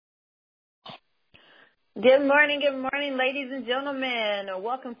Good morning, ladies and gentlemen.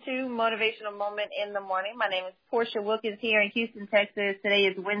 Welcome to Motivational Moment in the Morning. My name is Portia Wilkins here in Houston, Texas. Today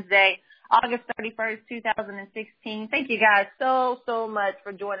is Wednesday, August 31st, 2016. Thank you guys so much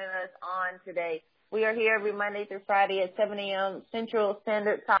for joining us on today. We are here every Monday through Friday at 7 a.m. Central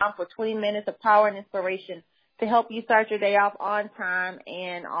Standard Time for 20 minutes of power and inspiration to help you start your day off on time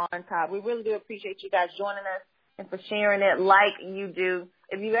and on top. We really do appreciate you guys joining us and for sharing it like you do.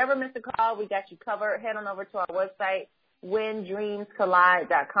 If you ever miss a call, we got you covered. Head on over to our website,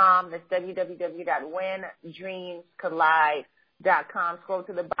 whendreamscollide.com. That's www.whendreamscollide.com. Scroll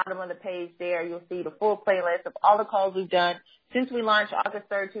to the bottom of the page there. You'll see the full playlist of all the calls we've done since we launched August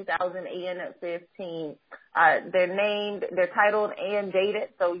 3rd, 2015. They're titled and dated,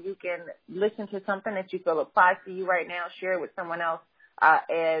 so you can listen to something that you feel applies to you right now. Share it with someone else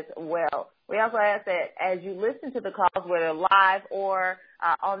as well. We also ask that as you listen to the calls, whether live or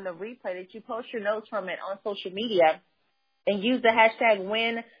on the replay, that you post your notes from it on social media and use the hashtag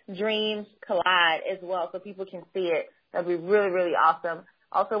WhenDreamsCollide as well so people can see it. That'd be really awesome.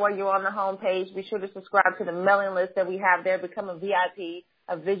 Also, while you're on the home page, be sure to subscribe to the mailing list that we have there. Become a VIP,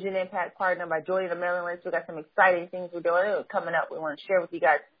 a Vision Impact Partner by joining the mailing list. We've got some exciting things we're doing coming up we want to share with you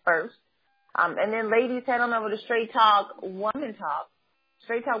guys first. And then, ladies, head on over to Straight Talk Woman Talk.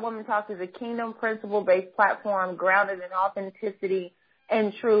 Straight Talk Woman Talk is a kingdom principle-based platform grounded in authenticity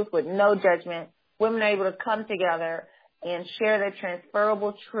and truth with no judgment. Women are able to come together and share their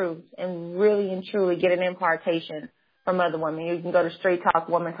transferable truths and really and truly get an impartation from other women. You can go to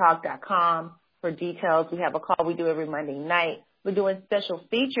straighttalkwomantalk.com for details. We have a call we do every Monday night. We're doing special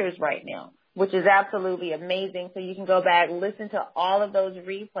features right now, which is absolutely amazing. So you can go back, listen to all of those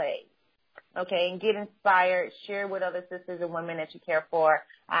replays. Okay, and get inspired, share with other sisters and women that you care for,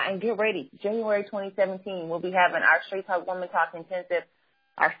 and get ready. January 2017, we'll be having our Straight Talk Woman Talk Intensive,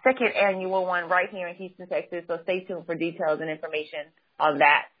 our second annual one right here in Houston, Texas, so stay tuned for details and information on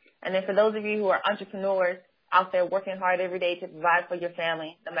that. And then for those of you who are entrepreneurs out there working hard every day to provide for your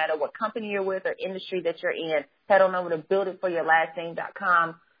family, no matter what company you're with or industry that you're in, head on over to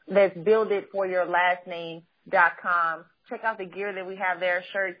builditforyourlastname.com. That's builditforyourlastname.com. Check out the gear that we have there,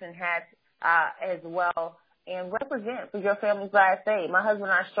 shirts and hats, as well, and represent for your family's last name. My husband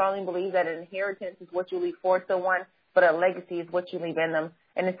and I strongly believe that an inheritance is what you leave for someone, but a legacy is what you leave in them.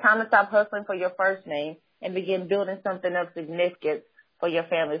 And it's time to stop hustling for your first name and begin building something of significance for your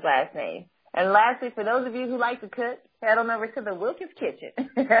family's last name. And lastly, for those of you who like to cook, head on over to the Wilkins Kitchen.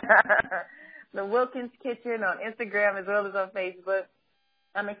 The Wilkins Kitchen on Instagram as well as on Facebook.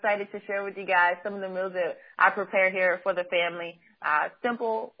 I'm excited to share with you guys some of the meals that I prepare here for the family.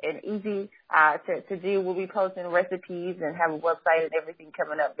 Simple and easy to do. We'll be posting recipes and have a website and everything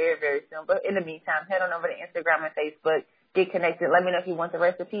coming up very soon. But in the meantime, head on over to Instagram and Facebook. Get connected. Let me know if you want the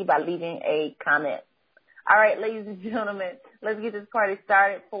recipe by leaving a comment. All right, ladies and gentlemen, let's get this party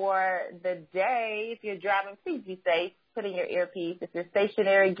started for the day. If you're driving, please be safe. Put in your earpiece. If you're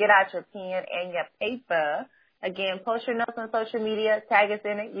stationary, get out your pen and your paper. Again, post your notes on social media, tag us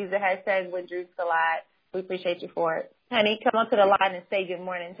in it, use the hashtag WhenDreamsCollide. We appreciate you for it. Honey, come up to the line and say good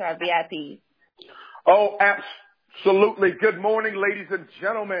morning to our VIPs. Oh, absolutely. Good morning, ladies and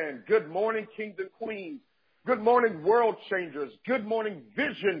gentlemen. Good morning, kings and queens. Good morning, world changers. Good morning,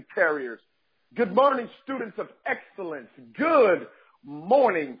 vision carriers. Good morning, students of excellence. Good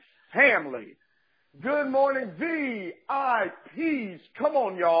morning, family. Good morning, VIPs. Come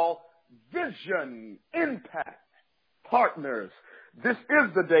on, y'all. Vision Impact Partners. This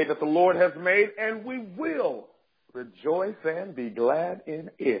is the day that the Lord has made, and we will rejoice and be glad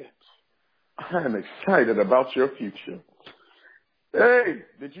in it. I am excited about your future. Hey,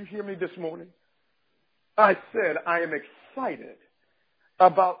 did you hear me this morning? I said I am excited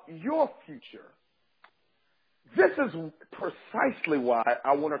about your future. This is precisely why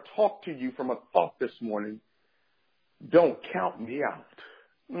I want to talk to you from a thought this morning. Don't count me out.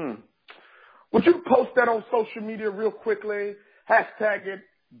 Would you post that on social media real quickly? Hashtag it,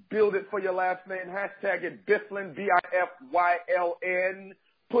 build it for your last name. Hashtag it, Biflin, Bifyln.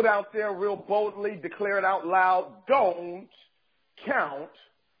 Put out there real boldly, declare it out loud. Don't count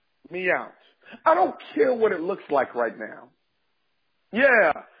me out. I don't care what it looks like right now.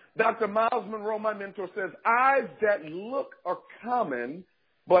 Yeah, Dr. Miles Monroe, my mentor, says, eyes that look are common,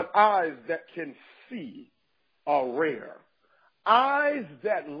 but eyes that can see are rare. Eyes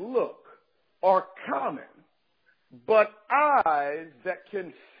that look are common, but eyes that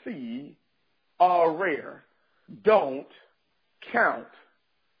can see are rare. Don't count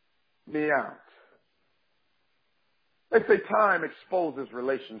me out. They say time exposes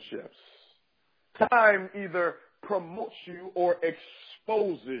relationships. Time either promotes you or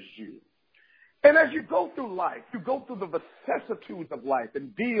exposes you. And as you go through life, you go through the vicissitudes of life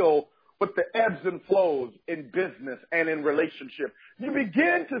and deal with the ebbs and flows in business and in relationship. You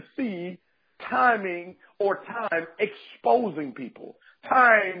begin to see time exposing people,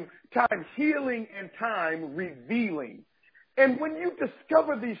 time healing and time revealing. And when you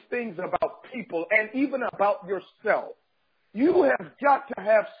discover these things about people and even about yourself, you have got to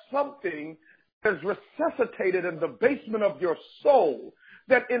have something that is resuscitated in the basement of your soul,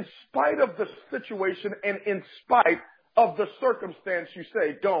 that in spite of the situation and in spite of the circumstance, you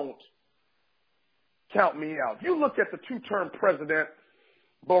say, don't count me out. You look at the two-term president,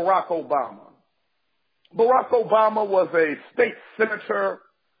 Barack Obama. Barack Obama was a state senator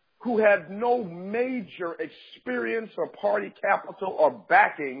who had no major experience or party capital or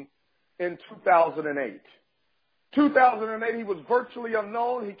backing in 2008. 2008, he was virtually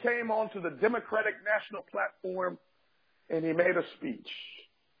unknown. He came onto the Democratic National platform and he made a speech.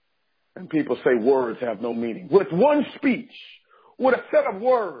 And people say words have no meaning. With one speech, with a set of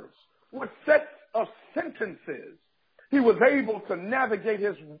words, with sets of sentences, he was able to navigate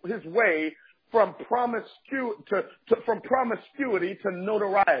his way from promiscuity to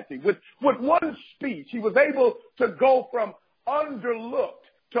notoriety. With one speech, he was able to go from underlooked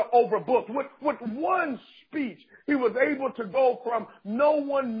to overbooked. With one speech, he was able to go from no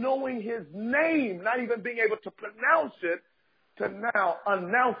one knowing his name, not even being able to pronounce it, to now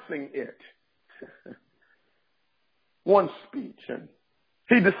announcing it. One speech. And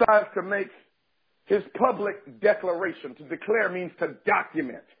he decides to make his public declaration. To declare means to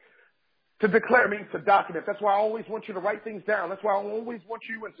document. To declare means to document. That's why I always want you to write things down. That's why I always want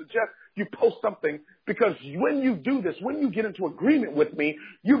you and suggest you post something, because when you do this, when you get into agreement with me,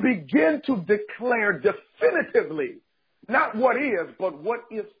 you begin to declare definitively not what is, but what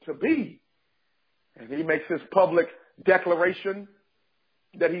is to be. And he makes his public declaration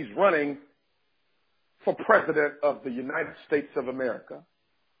that he's running for president of the United States of America.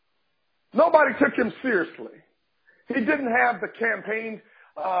 Nobody took him seriously. He didn't have the campaign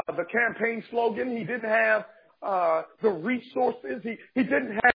slogan. He didn't have the resources. He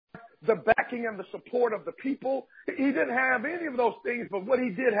didn't have the backing and the support of the people. He didn't have any of those things, but what he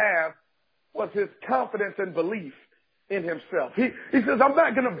did have was his confidence and belief in himself. He says, I'm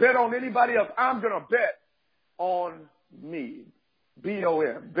not going to bet on anybody else. I'm going to bet on me.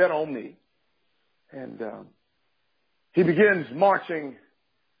 B-O-M, bet on me. And he begins marching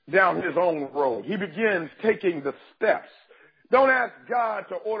down his own road. He begins taking the steps. Don't ask God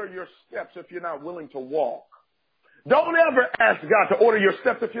to order your steps if you're not willing to walk. Don't ever ask God to order your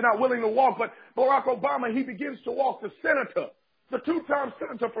steps if you're not willing to walk. But Barack Obama, he begins to walk. The senator, the two-time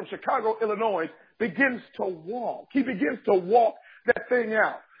senator from Chicago, Illinois, begins to walk. He begins to walk that thing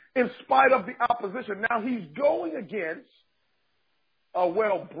out in spite of the opposition. Now he's going against a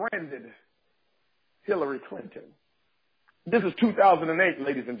well-branded Hillary Clinton. This is 2008,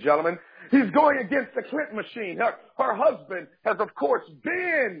 ladies and gentlemen. He's going against the Clinton machine. Her husband has, of course,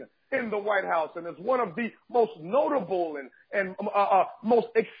 been in the White House and is one of the most notable and most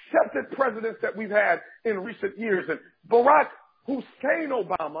accepted presidents that we've had in recent years. And Barack Hussein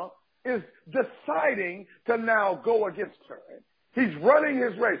Obama is deciding to now go against her. He's running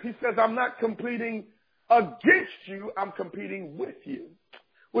his race. He says, I'm not competing against you. I'm competing with you.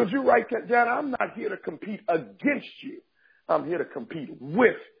 Would you write that down? I'm not here to compete against you. I'm here to compete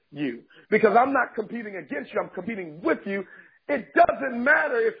with you. Because I'm not competing against you. I'm competing with you. It doesn't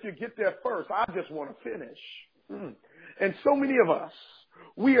matter if you get there first. I just want to finish. And so many of us,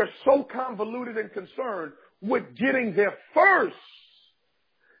 we are so convoluted and concerned with getting there first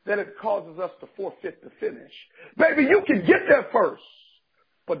that it causes us to forfeit the finish. Baby, you can get there first,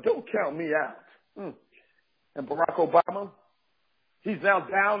 but don't count me out. And Barack Obama, he's now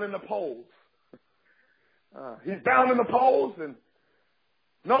down in the polls. He's down in the polls, and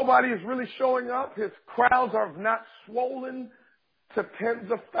nobody is really showing up. His crowds are not swollen to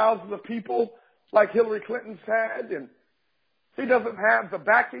tens of thousands of people like Hillary Clinton's had, and he doesn't have the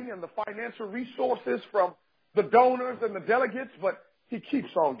backing and the financial resources from the donors and the delegates, but he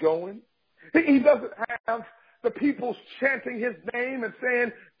keeps on going. He doesn't have the people chanting his name and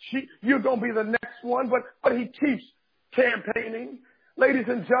saying, you're going to be the next one, but he keeps campaigning. Ladies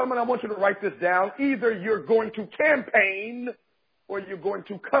and gentlemen, I want you to write this down. Either you're going to campaign or you're going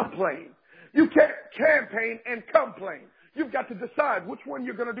to complain. You can't campaign and complain. You've got to decide which one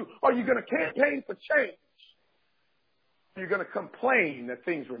you're going to do. Are you going to campaign for change? You're going to complain that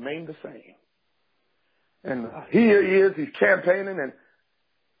things remain the same. And here he is, he's campaigning,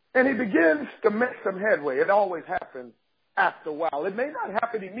 and he begins to make some headway. It always happens after a while. It may not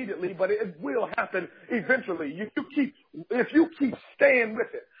happen immediately, but it will happen eventually. If you keep staying with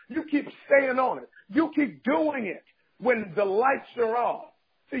it. You keep staying on it. You keep doing it when the lights are off.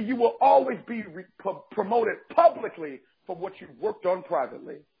 See, you will always be promoted publicly for what you worked on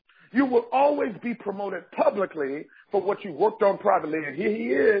privately. You will always be promoted publicly for what you worked on privately. And here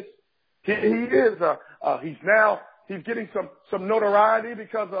he is. He's getting some notoriety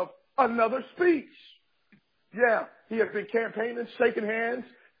because of another speech. Yeah, he has been campaigning, shaking hands,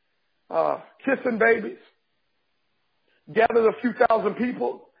 kissing babies, gathered a few thousand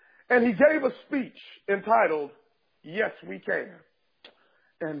people, and he gave a speech entitled, "Yes, We Can."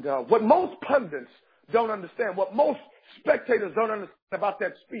 And what most pundits don't understand, what most spectators don't understand about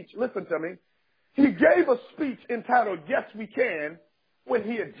that speech, listen to me, he gave a speech entitled, "Yes, We Can," when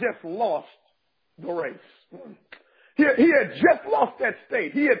he had just lost the race. He had just lost that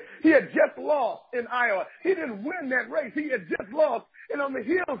state. He had just lost in Iowa. He didn't win that race. He had just lost. And on the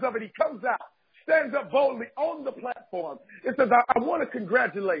heels of it, he comes out, stands up boldly on the platform. It says, I want to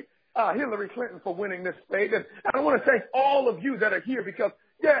congratulate Hillary Clinton for winning this state. And I want to thank all of you that are here because,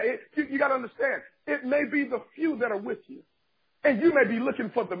 you got to understand, it may be the few that are with you. And you may be looking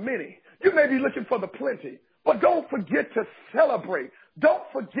for the many. You may be looking for the plenty. But don't forget to celebrate. Don't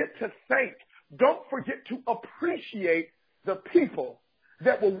forget to thank. Don't forget to appreciate the people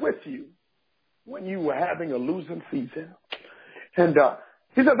that were with you when you were having a losing season. And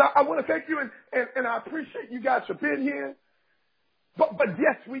he says, I want to thank you, and I appreciate you guys for being here. But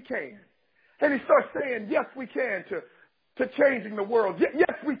yes, we can. And he starts saying, yes, we can to changing the world.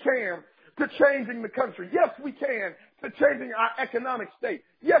 Yes, we can to changing the country. Yes, we can to changing our economic state.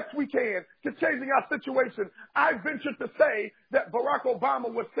 Yes, we can to changing our situation. I venture to say that Barack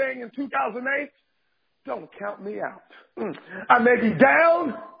Obama was saying in 2008, don't count me out. I may be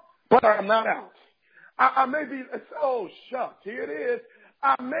down, but I'm not out. I may be, oh, shucks, here it is.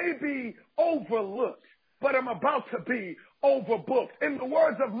 I may be overlooked, but I'm about to be overbooked. In the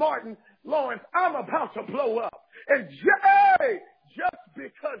words of Martin Lawrence, I'm about to blow up. And just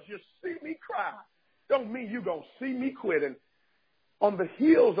because you see me cry, don't mean you're going to see me quit. And on the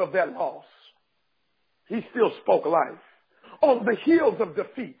heels of that loss, he still spoke life. On the heels of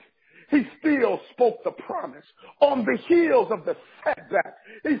defeat, he still spoke the promise. On the heels of the setback,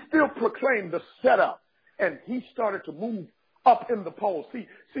 he still proclaimed the setup. And he started to move up in the polls.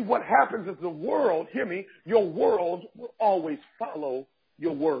 See, what happens is the world, hear me, your world will always follow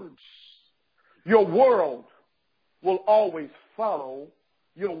your words. Your world will always follow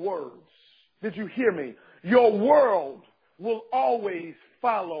your words. Did you hear me? Your world will always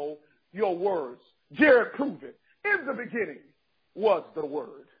follow your words. Jared proved it. In the beginning was the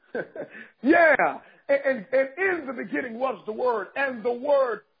Word. Yeah. And in the beginning was the Word, and the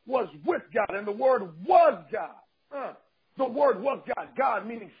Word was with God, and the Word was God. The Word was God. God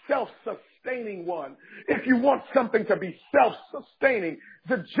meaning self-sustaining one. If you want something to be self-sustaining,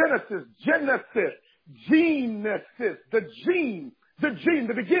 the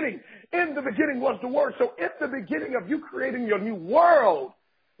beginning. In the beginning was the Word. So in the beginning of you creating your new world,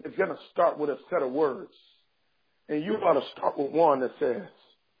 it's going to start with a set of words. And you ought to start with one that says,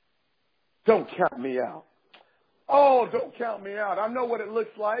 don't count me out. Oh, don't count me out. I know what it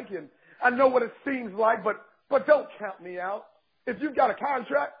looks like and I know what it seems like, but don't count me out. If you've got a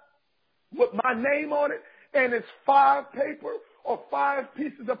contract with my name on it and it's 5 paper or 5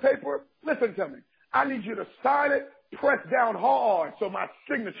 pieces of paper, listen to me. I need you to sign it, press down hard so my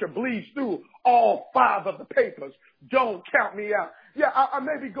signature bleeds through all 5 of the papers. Don't count me out. Yeah, I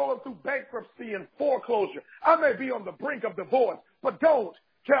may be going through bankruptcy and foreclosure. I may be on the brink of divorce, but don't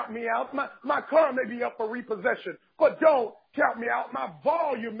count me out. My car may be up for repossession, but don't count me out. My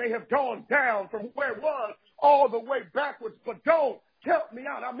volume may have gone down from where it was all the way backwards, but don't count me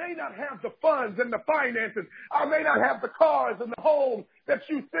out. I may not have the funds and the finances. I may not have the cars and the home that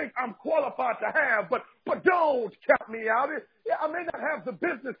you think I'm qualified to have, but don't count me out. I may not have the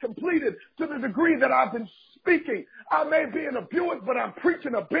business completed to the degree that I've been speaking. I may be in a Buick, but I'm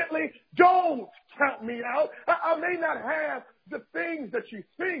preaching a Bentley. Don't count me out. I may not have the things that you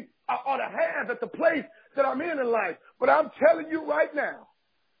think I ought to have at the place that I'm in life, but I'm telling you right now,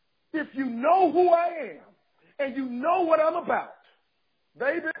 if you know who I am and you know what I'm about,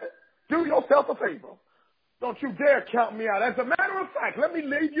 baby, do yourself a favor. Don't you dare count me out. As a matter of fact, let me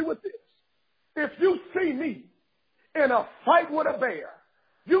leave you with this. If you see me in a fight with a bear,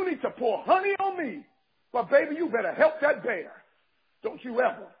 you need to pour honey on me. But baby, you better help that bear. Don't you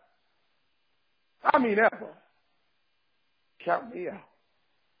ever, ever, count me out.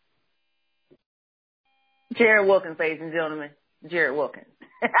 Jared Wilkins, ladies and gentlemen. Jared Wilkins.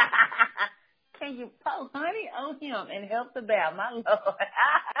 Can you pour honey on him and help the bear, my Lord?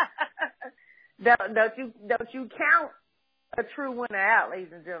 Don't you count a true winner out,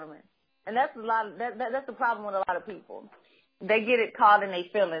 ladies and gentlemen. And that's that's the problem with a lot of people. They get it caught in their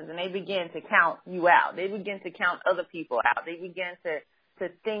feelings and they begin to count you out. They begin to count other people out. They begin to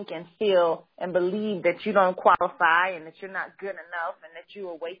think and feel and believe that you don't qualify and that you're not good enough and that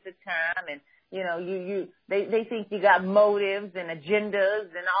you're a waste of time. And, you know, they think you got motives and agendas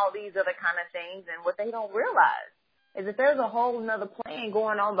and all these other kind of things. And what they don't realize is that there's a whole nother plan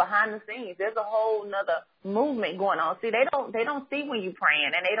going on behind the scenes. There's a whole nother movement going on. See, they don't see when you're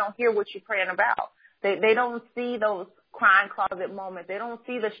praying and they don't hear what you're praying about. They don't see those crying closet moments. They don't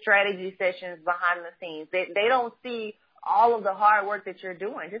see the strategy sessions behind the scenes. They don't see all of the hard work that you're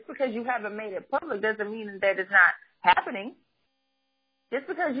doing. Just because you haven't made it public doesn't mean that it's not happening. Just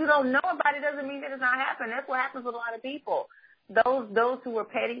because you don't know about it doesn't mean that it's not happening. That's what happens with a lot of people. Those who are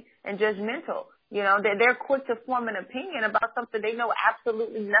petty and judgmental, you know, they're quick to form an opinion about something they know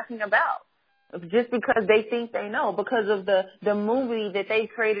absolutely nothing about. Just because they think they know, because of the movie that they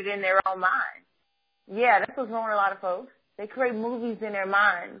created in their own mind. Yeah, that's what's wrong with a lot of folks. They create movies in their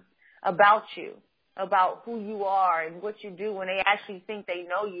minds about you, about who you are and what you do, when they actually think they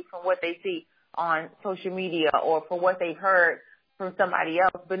know you from what they see on social media or from what they've heard from somebody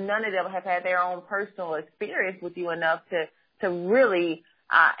else. But none of them have had their own personal experience with you enough to really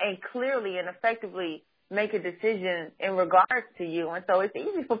and clearly and effectively make a decision in regards to you. And so it's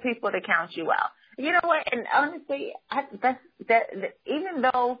easy for people to count you out. You know what? And honestly, even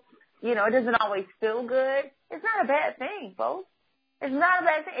though, you know, it doesn't always feel good, it's not a bad thing, folks. It's not a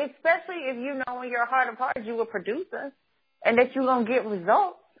bad thing, especially if you know in your heart of hearts you a producer and that you're going to get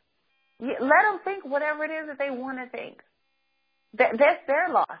results. Let them think whatever it is that they want to think. That's their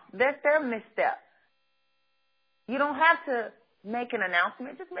loss. That's their misstep. You don't have to make an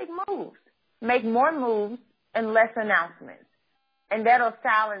announcement. Just make moves. Make more moves and less announcements. And that'll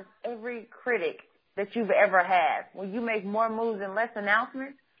silence every critic that you've ever had. When you make more moves and less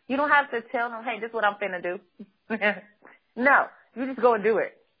announcements, you don't have to tell them, hey, this is what I'm finna do. No. You just go and do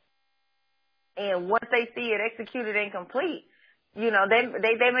it. And once they see it executed and complete, you know, they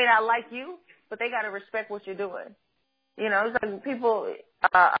may not like you, but they got to respect what you're doing. You know, it's like people,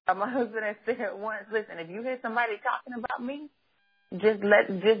 my husband has said once, listen, if you hear somebody talking about me, just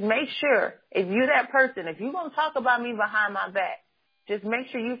make sure, if you're that person, if you're going to talk about me behind my back, just make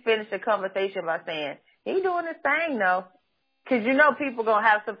sure you finish the conversation by saying, he doing his thing, though. Because you know people going to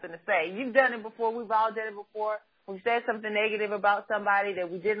have something to say. You've done it before. We've all done it before. We said something negative about somebody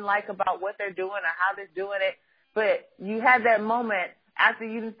that we didn't like about what they're doing or how they're doing it. But you have that moment after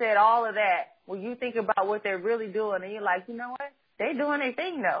you said all of that where you think about what they're really doing and you're like, you know what? They're doing their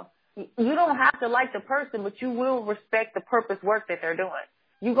thing, though. You don't have to like the person, but you will respect the purpose work that they're doing.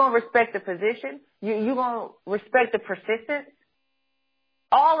 You're going to respect the position. You're going to respect the persistence.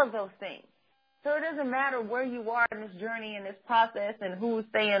 All of those things. So it doesn't matter where you are in this journey, in this process, and who's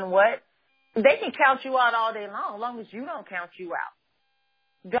saying what. They can count you out all day long, as long as you don't count you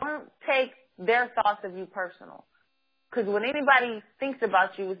out. Don't take their thoughts of you personal. Because when anybody thinks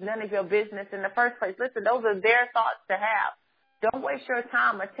about you, it's none of your business in the first place. Listen, those are their thoughts to have. Don't waste your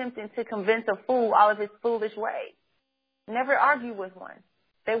time attempting to convince a fool all of his foolish ways. Never argue with one.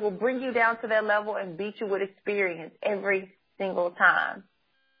 They will bring you down to their level and beat you with experience every single time.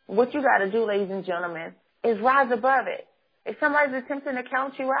 What you got to do, ladies and gentlemen, is rise above it. If somebody's attempting to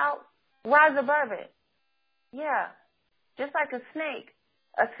count you out, rise above it. Yeah. Just like a snake.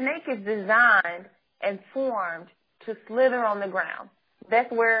 A snake is designed and formed to slither on the ground.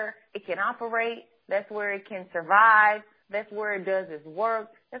 That's where it can operate. That's where it can survive. That's where it does its work.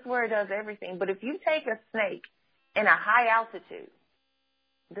 That's where it does everything. But if you take a snake in a high altitude,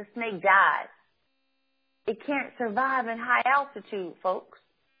 the snake dies. It can't survive in high altitude, folks.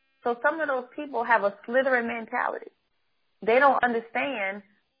 So some of those people have a slithering mentality. They don't understand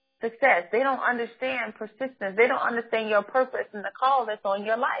success. They don't understand persistence. They don't understand your purpose and the call that's on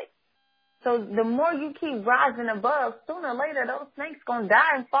your life. So the more you keep rising above, sooner or later those snakes going to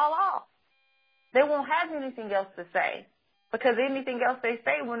die and fall off. They won't have anything else to say because anything else they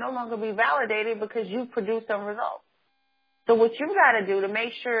say will no longer be validated because you produce some results. So what you got to do to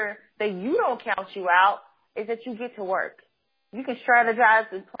make sure that you don't count you out is that you get to work. You can strategize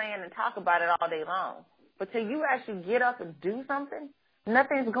and plan and talk about it all day long. But till you actually get up and do something,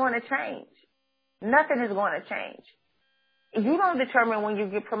 nothing's going to change. Nothing is going to change. You don't determine when you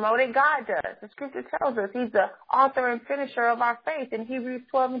get promoted. God does. The scripture tells us he's the author and finisher of our faith in Hebrews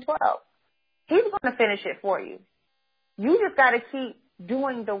 12:12. He's going to finish it for you. You just got to keep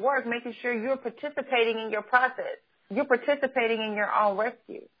doing the work, making sure you're participating in your process. You're participating in your own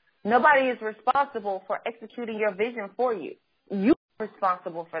rescue. Nobody is responsible for executing your vision for you. You're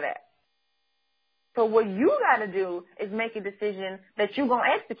responsible for that. So what you got to do is make a decision that you're going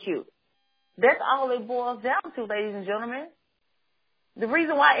to execute. That's all it boils down to, ladies and gentlemen. The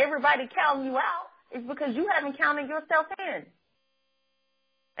reason why everybody counting you out is because you haven't counted yourself in.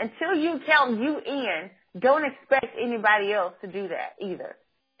 Until you count you in, don't expect anybody else to do that either.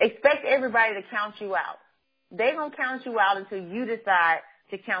 Expect everybody to count you out. They're going to count you out until you decide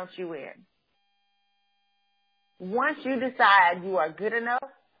to count you in. Once you decide you are good enough,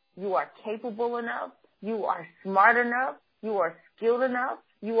 you are capable enough, you are smart enough, you are skilled enough,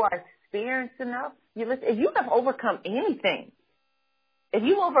 you are experienced enough, if you have overcome anything, if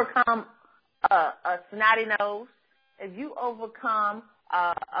you overcome a snotty nose, if you overcome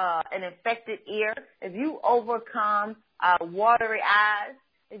an infected ear, if you overcome watery eyes,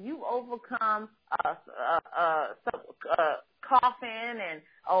 if you overcome coughing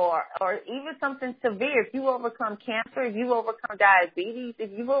or even something severe, if you overcome cancer, if you overcome diabetes, if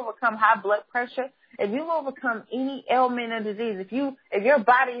you overcome high blood pressure, if you overcome any ailment or disease, if your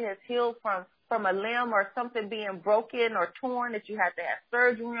body has healed from a limb or something being broken or torn that you have to have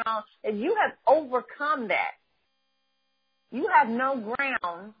surgery on, if you have overcome that, you have no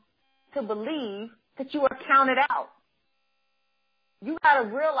ground to believe that you are counted out. You got to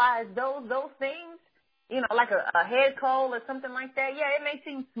realize those things, like a head cold or something like that. Yeah, it may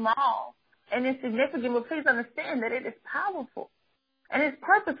seem small and insignificant, but please understand that it is powerful and it's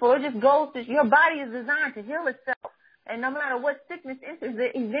purposeful. It just goes to your body is designed to heal itself. And no matter what sickness enters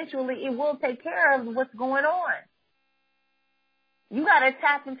it, eventually it will take care of what's going on. You got to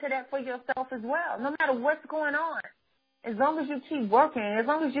tap into that for yourself as well, no matter what's going on. As long as you keep working, as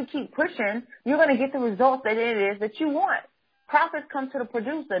long as you keep pushing, you're going to get the results that it is that you want. Profits come to the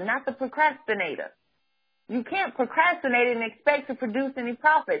producer, not the procrastinator. You can't procrastinate and expect to produce any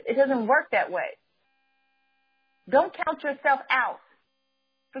profits. It doesn't work that way. Don't count yourself out.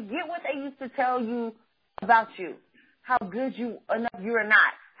 Forget what they used to tell you about you, how good you are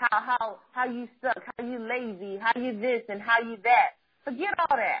not, how you suck, how you lazy, how you this and how you that. Forget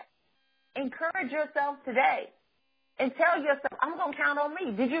all that. Encourage yourself today and tell yourself, I'm going to count on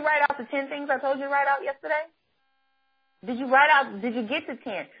me. Did you write out the 10 things I told you to write out yesterday? Did you get to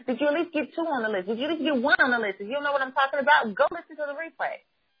 10? Did you at least get 2 on the list? Did you at least get 1 on the list? If you don't know what I'm talking about, go listen to the replay.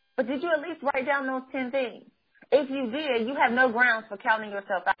 But did you at least write down those 10 things? If you did, you have no grounds for counting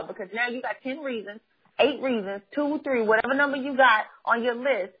yourself out because now you got 10 reasons, 8 reasons, 2, 3, whatever number you got on your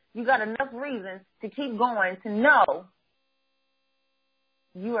list, you got enough reasons to keep going to know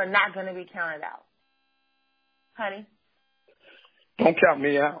you are not going to be counted out. Honey? Don't count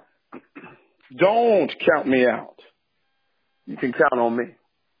me out. Don't count me out. You can count on me.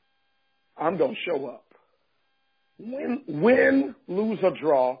 I'm going to show up. Win, lose, or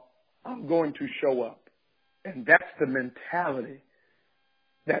draw, I'm going to show up. And that's the mentality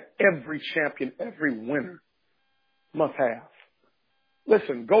that every champion, every winner must have.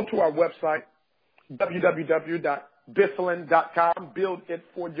 Listen, go to our website, www.Biflin.com,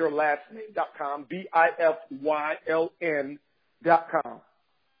 builditforyourlastname.com, BIFYLN.com.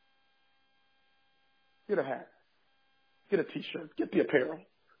 Get a hat. Get a T-shirt. Get the apparel.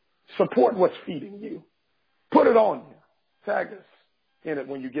 Support what's feeding you. Put it on you. Tag us in it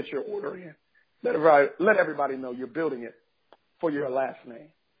when you get your order in. Let everybody know you're building it for your last name.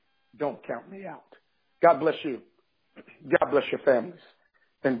 Don't count me out. God bless you. God bless your families.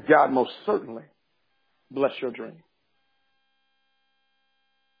 And God most certainly bless your dreams.